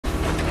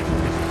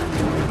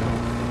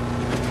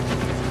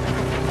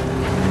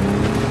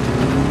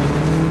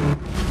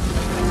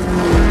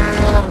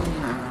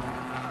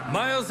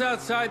miles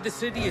outside the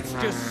city, it's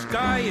just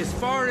sky as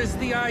far as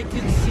the eye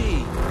can see.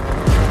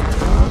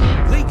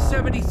 League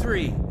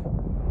 73.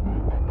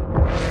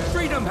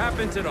 Freedom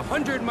happens at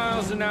 100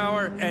 miles an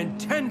hour and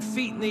 10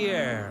 feet in the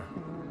air.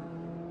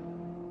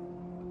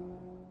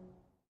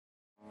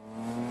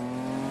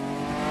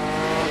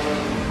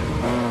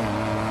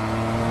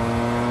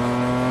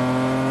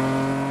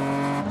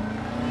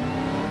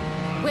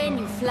 When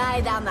you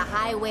fly down the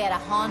highway at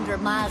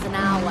 100 miles an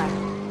hour,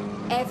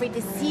 every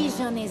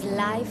decision is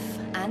life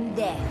and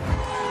death.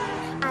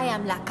 I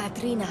am La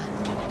Katrina,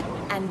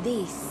 and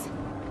this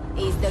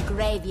is the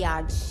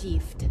graveyard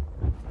shift.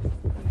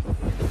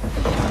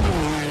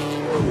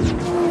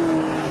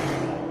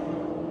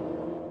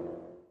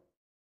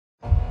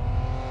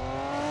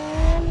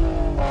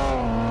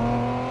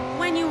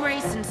 When you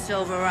race in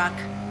Silver Rock,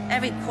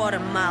 every quarter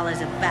mile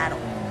is a battle.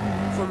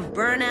 From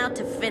burnout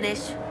to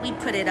finish, we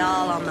put it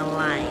all on the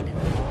line.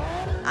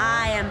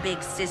 I am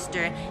Big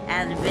Sister,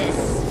 and this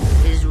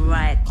is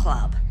Riot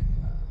Club.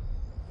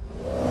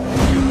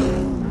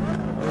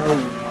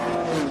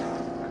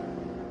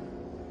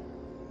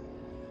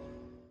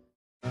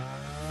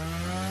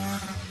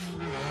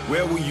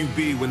 Where will you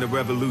be when the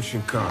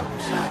revolution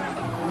comes?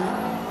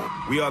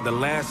 We are the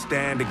last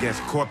stand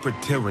against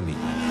corporate tyranny.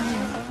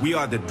 We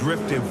are the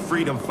drifting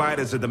freedom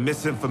fighters of the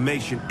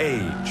misinformation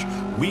age.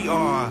 We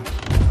are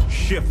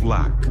Shift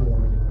Lock.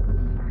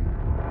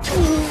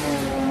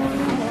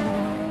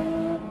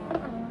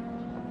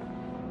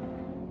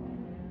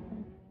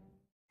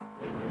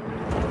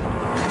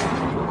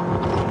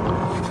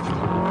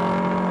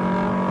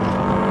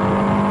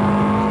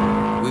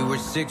 We were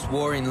 6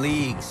 warring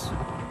leagues,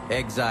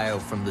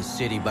 exiled from the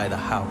city by the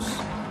house.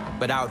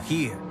 But out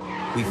here,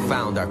 we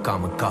found our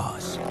common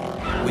cause.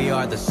 We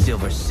are the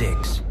Silver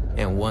Six,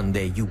 and one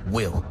day you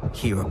will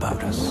hear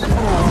about us.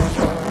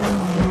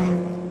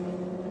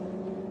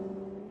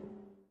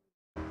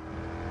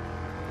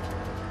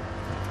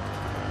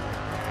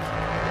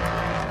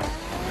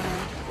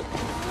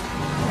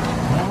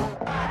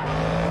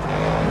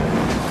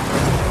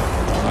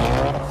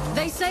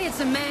 They say it's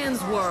a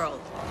man's world.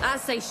 I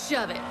say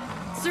shove it.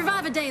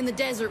 Survive a day in the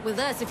desert with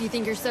us if you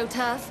think you're so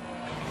tough.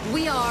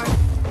 We are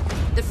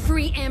the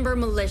Free Amber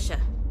Militia.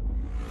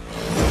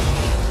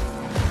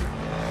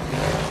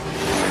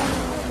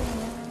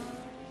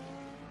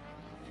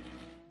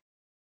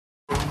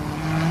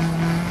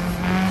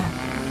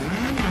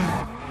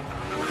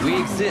 We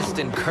exist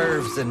in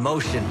curves and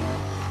motion.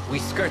 We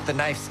skirt the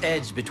knife's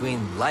edge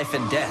between life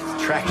and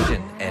death,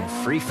 traction and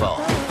free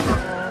fall.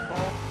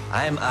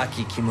 I am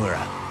Aki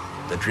Kimura,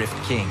 the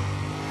Drift King.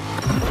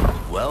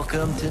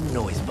 Welcome to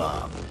Noise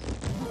Bomb.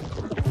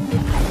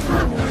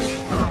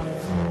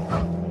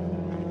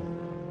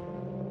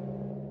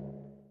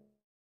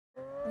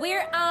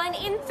 We're on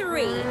in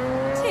 3, 2,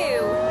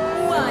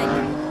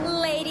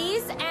 1.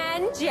 Ladies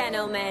and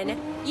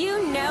gentlemen,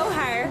 you know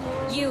her,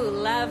 you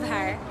love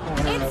her.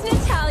 It's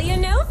Natalia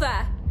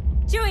Nova.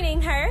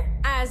 Joining her,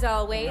 as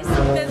always,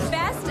 the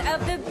best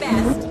of the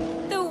best,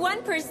 the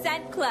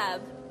 1%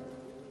 Club.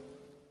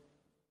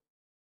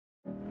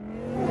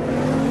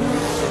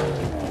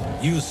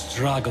 You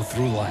struggle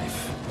through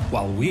life,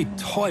 while we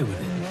toy with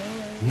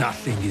it.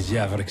 Nothing is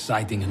ever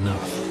exciting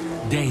enough,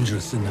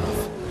 dangerous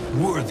enough,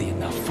 worthy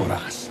enough for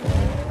us.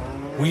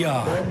 We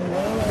are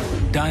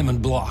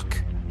Diamond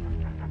Block.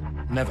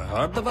 Never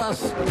heard of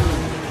us?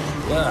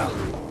 Well,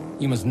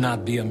 you must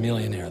not be a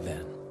millionaire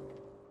then.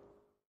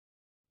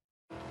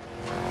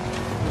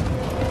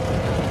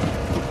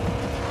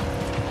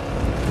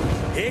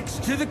 It's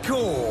to the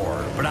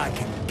core, but I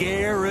can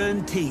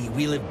guarantee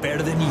we live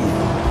better than you.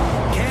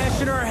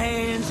 Cash in our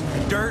hands,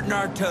 dirt in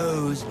our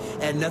toes,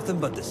 and nothing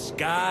but the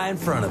sky in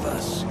front of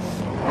us.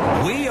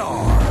 We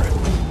are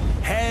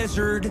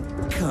Hazard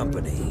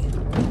Company.